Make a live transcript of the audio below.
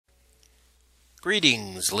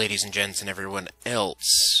Greetings, ladies and gents, and everyone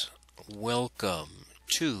else. Welcome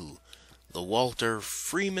to the Walter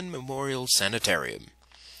Freeman Memorial Sanitarium.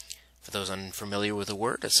 For those unfamiliar with the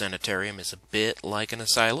word, a sanitarium is a bit like an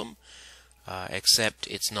asylum, except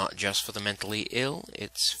it's not just for the mentally ill,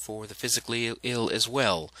 it's for the physically ill as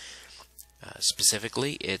well.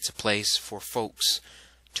 Specifically, it's a place for folks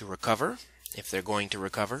to recover, if they're going to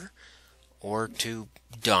recover, or to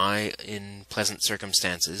die in pleasant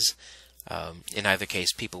circumstances. In either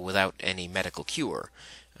case, people without any medical cure.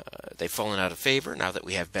 They've fallen out of favor now that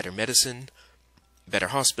we have better medicine, better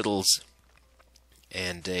hospitals,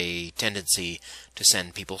 and a tendency to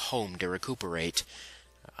send people home to recuperate.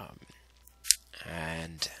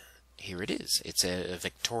 And here it is. It's a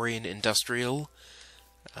Victorian industrial.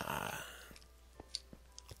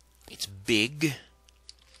 It's big.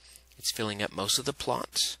 It's filling up most of the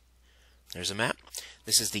plot. There's a map.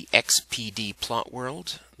 This is the XPD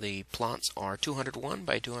Plotworld. The plots are 201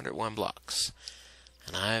 by 201 blocks.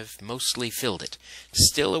 And I've mostly filled it.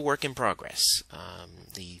 Still a work in progress.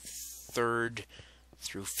 The 3rd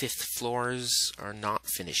through 5th floors are not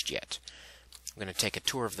finished yet. I'm going to take a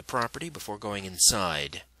tour of the property before going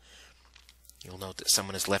inside. You'll note that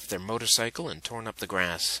someone has left their motorcycle and torn up the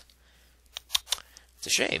grass. It's a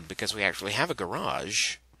shame, because we actually have a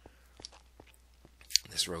garage.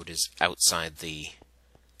 This road is outside the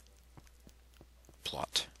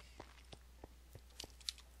plot.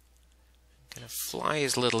 I'm going to fly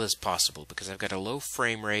as little as possible because I've got a low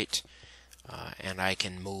frame rate and I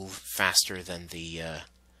can move faster than the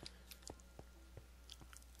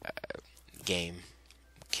game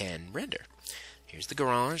can render. Here's the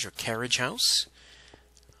garage or carriage house.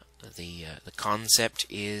 The concept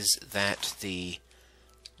is that the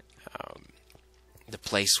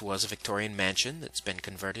place was a Victorian mansion that's been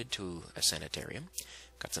converted to a sanitarium.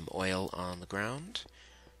 Got some oil on the ground.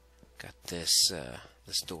 Got this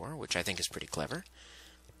this door, which I think is pretty clever.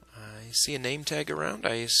 I see a name tag around.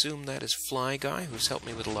 I assume that is Fly Guy, who's helped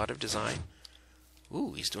me with a lot of design.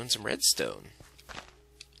 Ooh, he's doing some redstone.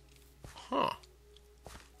 Huh.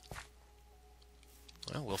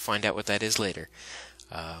 Well, we'll find out what that is later.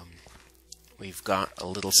 We've got a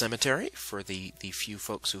little cemetery for the few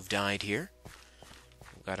folks who've died here.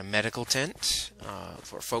 We've got a medical tent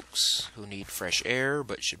for folks who need fresh air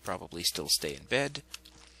but should probably still stay in bed.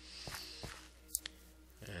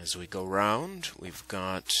 As we go round, we've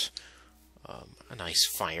got a nice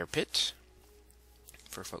fire pit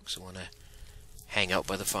for folks who want to hang out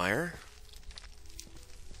by the fire.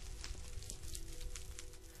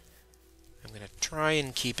 I'm going to try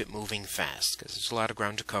and keep it moving fast because there's a lot of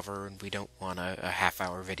ground to cover and we don't want a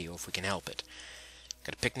half-hour video if we can help it.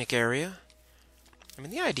 Got a picnic area. I mean,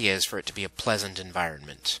 the idea is for it to be a pleasant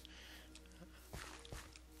environment.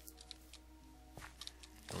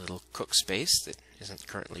 A little cook space that isn't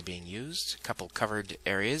currently being used. A couple covered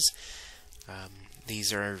areas.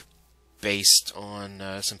 These are based on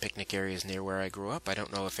some picnic areas near where I grew up. I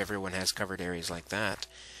don't know if everyone has covered areas like that.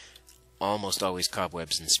 Almost always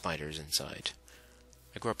cobwebs and spiders inside.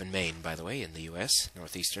 I grew up in Maine, by the way, in the U.S.,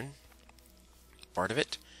 northeastern part of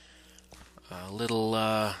it. A little,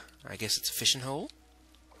 I guess it's a fishing hole.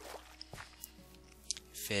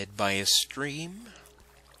 Fed by a stream,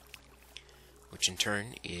 which in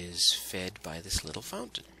turn is fed by this little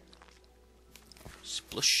fountain.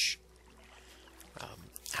 Splush.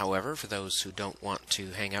 However, for those who don't want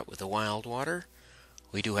to hang out with the wild water,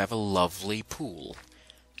 we do have a lovely pool.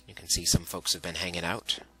 You can see some folks have been hanging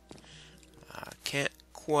out. Can't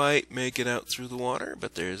quite make it out through the water,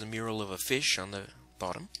 but there's a mural of a fish on the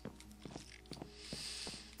bottom.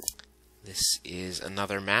 This is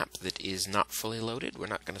another map that is not fully loaded. We're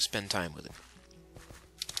not going to spend time with it.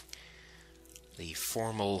 The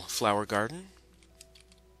formal flower garden.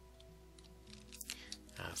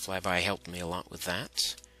 Flyby helped me a lot with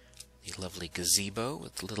that. The lovely gazebo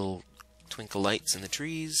with little twinkle lights in the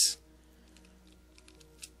trees.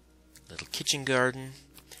 Little kitchen garden.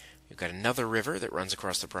 We've got another river that runs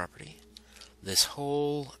across the property. This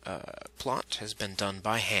whole plot has been done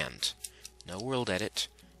by hand. No world edit,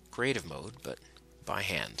 creative mode, but by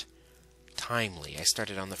hand. Timely. I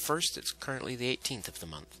started on the 1st. It's currently the 18th of the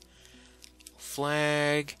month.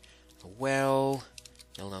 Flag, a well.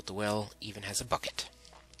 You'll note the well even has a bucket.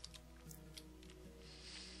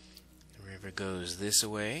 The river goes this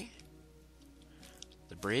way.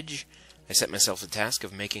 The bridge. I set myself the task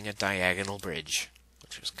of making a diagonal bridge,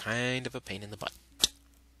 which was kind of a pain in the butt.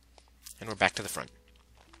 And we're back to the front.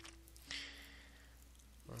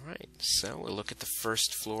 Alright, so we'll look at the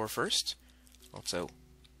first floor first. Also,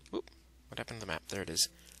 whoop, what happened to the map? There it is.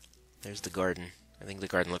 There's the garden. I think the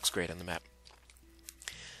garden looks great on the map.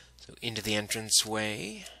 So So into the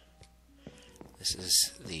entranceway. This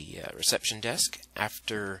is the reception desk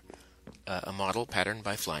after a model patterned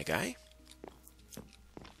by Fly Guy.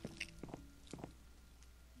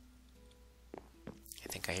 I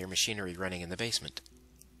think I hear machinery running in the basement.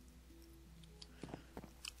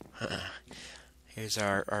 Here's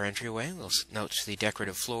our entryway. We'll note the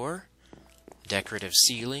decorative floor, decorative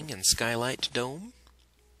ceiling and skylight dome.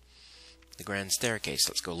 The grand staircase.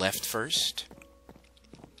 Let's go left first.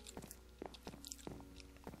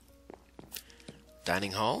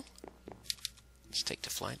 Dining hall. Let's take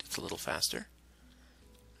the flight. It's a little faster.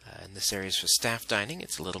 And this area is for staff dining.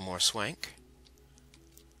 It's a little more swank.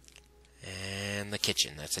 And the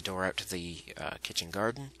kitchen. That's a door out to the kitchen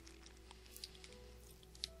garden.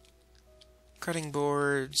 Cutting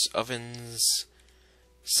boards, ovens,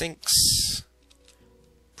 sinks,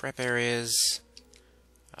 prep areas,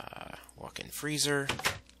 walk-in freezer,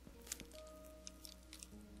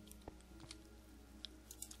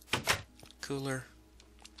 cooler,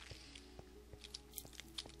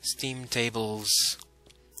 steam tables,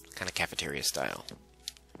 kind of cafeteria style,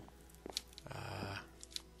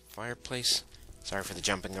 fireplace. Sorry for the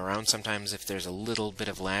jumping around. Sometimes if there's a little bit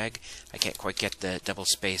of lag, I can't quite get the double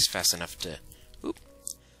space fast enough to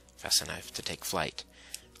take flight.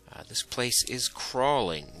 This place is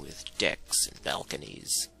crawling with decks and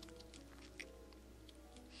balconies,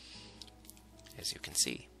 as you can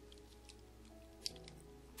see.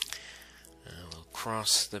 We'll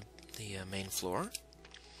cross the main floor.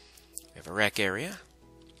 We have a rec area,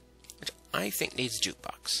 which I think needs a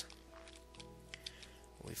jukebox.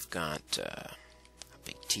 We've got a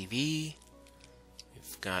big TV.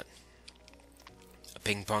 We've got a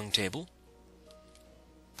ping pong table,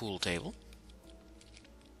 pool table,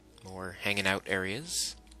 more hanging out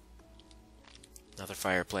areas, another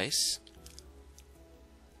fireplace,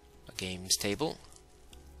 a games table,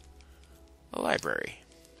 a library.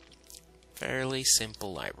 Fairly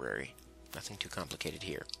simple library. Nothing too complicated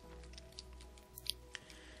here.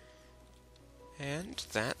 And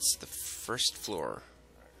that's the first floor.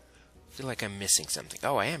 I feel like I'm missing something.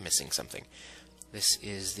 Oh, I am missing something. This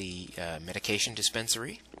is the medication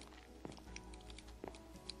dispensary.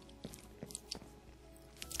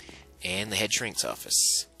 And the head shrink's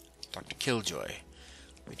office. Dr. Killjoy.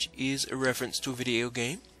 Which is a reference to a video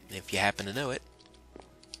game, if you happen to know it.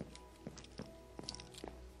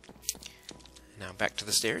 Now back to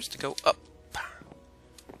the stairs to go up.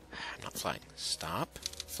 I'm not flying. Stop.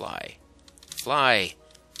 Fly. Fly.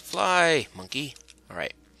 Fly, monkey.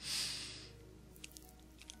 Alright.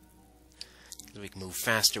 We can move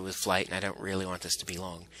faster with flight, and I don't really want this to be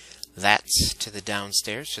long. That's to the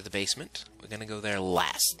downstairs, to the basement. We're going to go there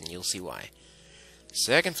last, and you'll see why.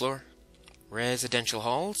 Second floor. Residential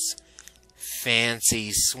halls.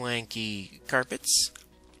 Fancy, swanky carpets.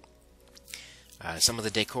 Some of the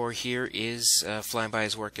decor here is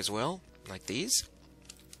Flyby's work as well, like these.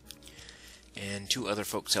 And two other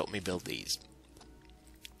folks helped me build these.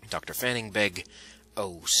 Dr. Fanningbeg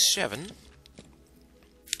 07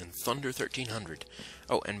 and Thunder 1300.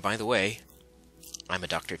 Oh, and by the way, I'm a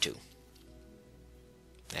doctor too.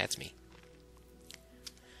 That's me.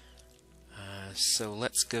 So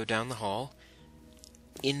let's go down the hall.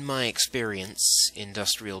 In my experience,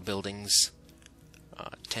 industrial buildings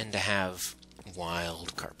tend to have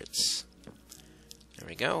wild carpets. There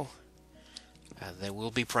we go. There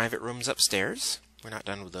will be private rooms upstairs. We're not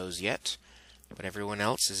done with those yet. But everyone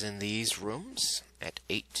else is in these rooms at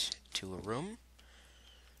 8 to a room.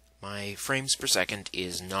 My frames per second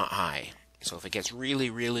is not high. So if it gets really,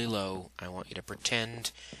 really low, I want you to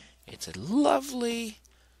pretend it's a lovely,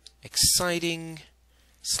 exciting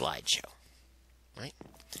slideshow.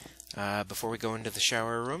 Right? Before we go into the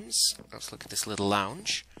shower rooms, let's look at this little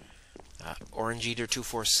lounge. Orange Eater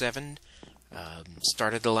 247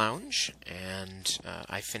 started the lounge, and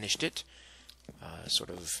I finished it. Sort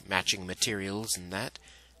of matching materials and that.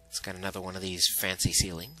 It's got another one of these fancy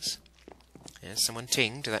ceilings. And someone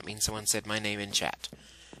tinged, that means someone said my name in chat.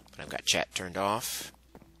 But I've got chat turned off,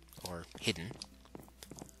 or hidden,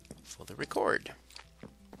 for the record.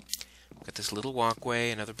 We've got this little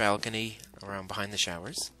walkway, another balcony around behind the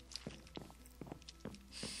showers.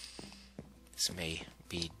 This may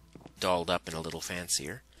be dolled up and a little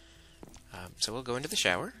fancier. So we'll go into the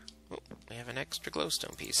shower. Oh, we have an extra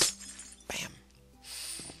glowstone piece. Bam!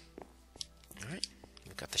 Alright,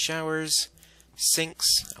 we've got the showers,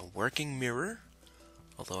 sinks, a working mirror,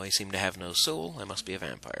 although I seem to have no soul, I must be a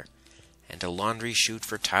vampire, and a laundry chute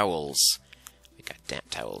for towels. We got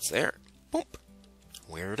damp towels there. Boop!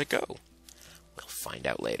 Where'd it go? We'll find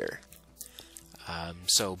out later.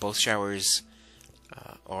 So both showers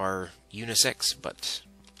are unisex, but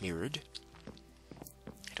mirrored.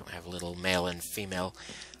 I don't have a little male and female.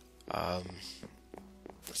 The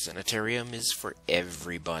sanitarium is for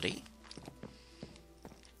everybody.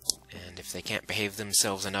 And if they can't behave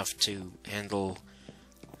themselves enough to handle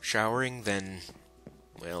showering, then,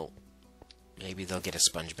 well, maybe they'll get a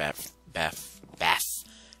sponge bath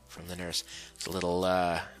from the nurse. It's a little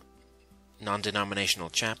non-denominational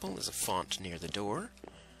chapel. There's a font near the door.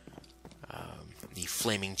 The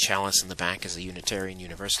flaming chalice in the back is a Unitarian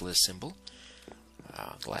Universalist symbol.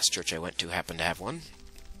 The last church I went to happened to have one.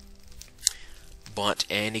 But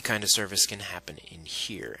any kind of service can happen in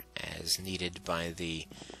here as needed by the,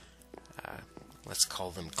 let's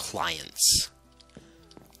call them clients.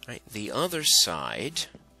 Right, the other side,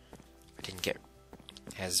 I didn't get,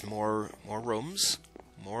 has more rooms,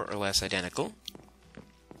 more or less identical.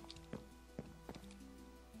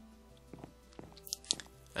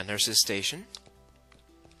 A nurse's station.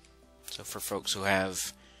 So for folks who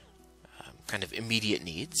have kind of immediate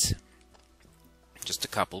needs, just a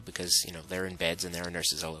couple because, you know, they're in beds and there are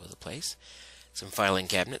nurses all over the place. Some filing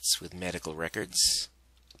cabinets with medical records.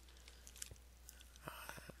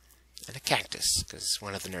 And a cactus, because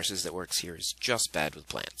one of the nurses that works here is just bad with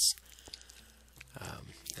plants.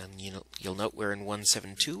 And you'll note we're in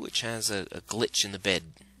 172, which has a glitch in the bed.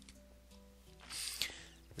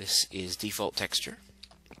 This is default texture.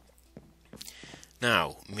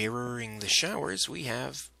 Now, mirroring the showers, we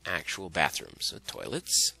have actual bathrooms with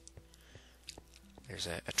toilets. There's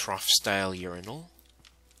a trough-style urinal.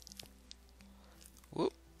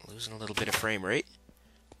 Whoop, losing a little bit of frame rate.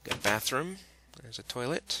 Got a bathroom. There's a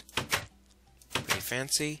toilet. Pretty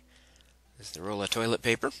fancy. There's the roll of toilet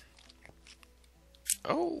paper.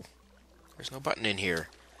 Oh, there's no button in here.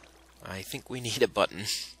 I think we need a button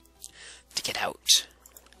to get out.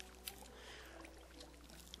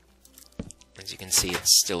 As you can see,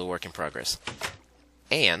 it's still a work in progress.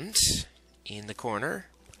 And in the corner,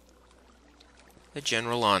 the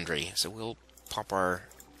general laundry. So we'll pop our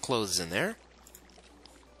clothes in there.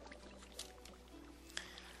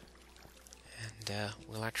 And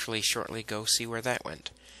we'll actually shortly go see where that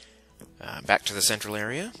went. Back to the central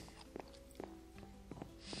area.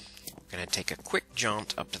 I'm going to take a quick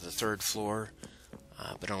jaunt up to the 3rd floor,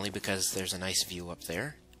 but only because there's a nice view up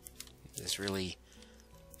there. This really...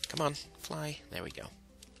 Come on, fly. There we go.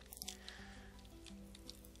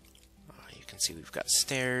 You can see we've got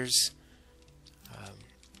stairs.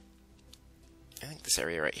 I think this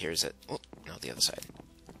area right here is at... Oh, no, the other side.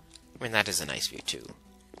 I mean, that is a nice view, too.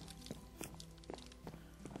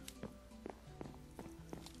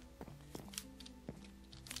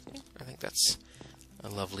 I think that's a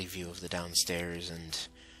lovely view of the downstairs and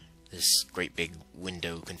this great big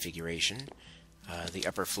window configuration. The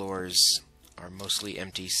upper floors are mostly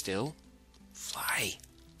empty still. Fly!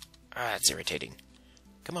 Ah, that's irritating.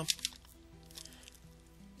 Come on.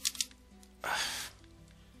 I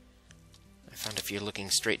found if you're looking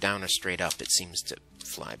straight down or straight up, it seems to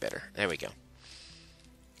fly better. There we go.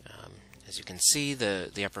 As you can see,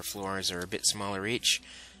 the upper floors are a bit smaller each.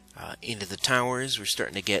 Into the towers, we're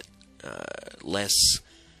starting to get less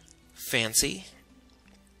fancy.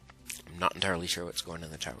 I'm not entirely sure what's going on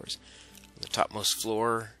in the towers. The topmost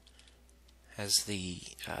floor has the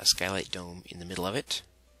skylight dome in the middle of it.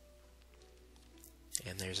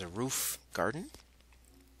 And there's a roof garden.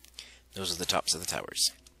 Those are the tops of the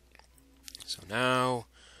towers. So now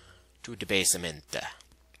to the basement.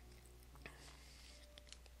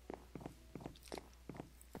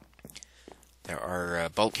 There are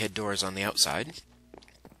bulkhead doors on the outside.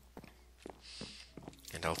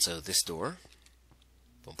 And also this door.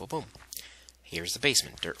 Boom, boom, boom. Here's the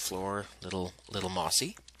basement. Dirt floor, little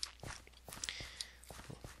mossy.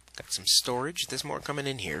 Got some storage. There's more coming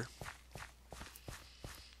in here.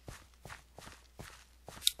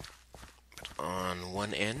 But on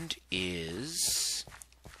one end is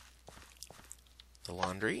the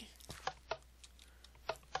laundry.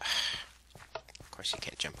 Of course you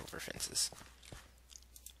can't jump over fences.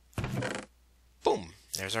 Boom!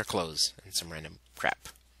 There's our clothes and some random crap.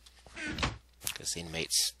 Because the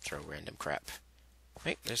inmates throw random crap.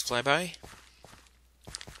 Right, there's Flyby.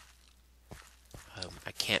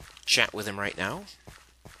 I can't chat with him right now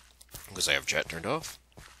because I have chat turned off.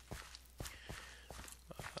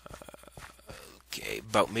 Okay,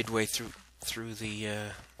 about midway through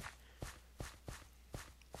the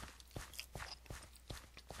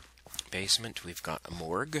basement, we've got a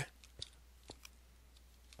morgue,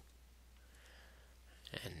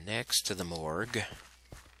 and next to the morgue,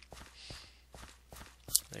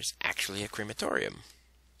 there's actually a crematorium.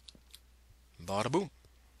 Bada boom.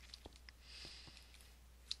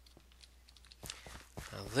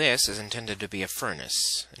 This is intended to be a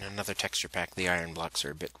furnace. In another texture pack, the iron blocks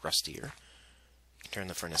are a bit rustier. You can turn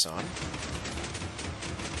the furnace on.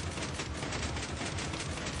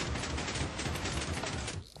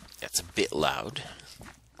 That's a bit loud.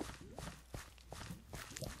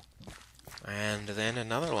 And then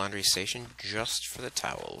another laundry station just for the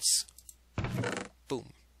towels.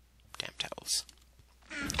 Boom. Damn towels.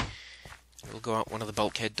 We'll go out one of the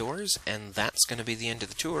bulkhead doors, and that's going to be the end of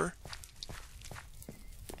the tour.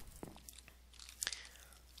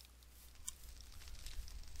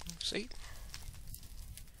 See?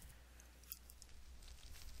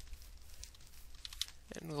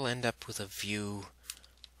 And we'll end up with a view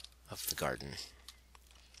of the garden.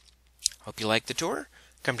 Hope you liked the tour.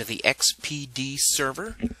 Come to the XPD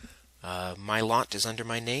server. My lot is under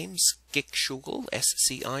my name, Skixual,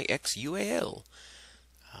 S-C-I-X-U-A-L.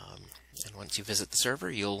 And once you visit the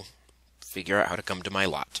server, you'll figure out how to come to my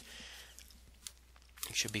lot.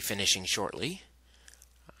 You should be finishing shortly,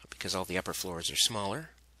 because all the upper floors are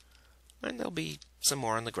smaller. And there'll be some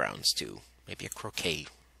more on the grounds, too. Maybe a croquet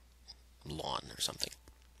lawn or something.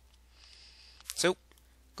 So,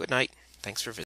 good night. Thanks for visiting.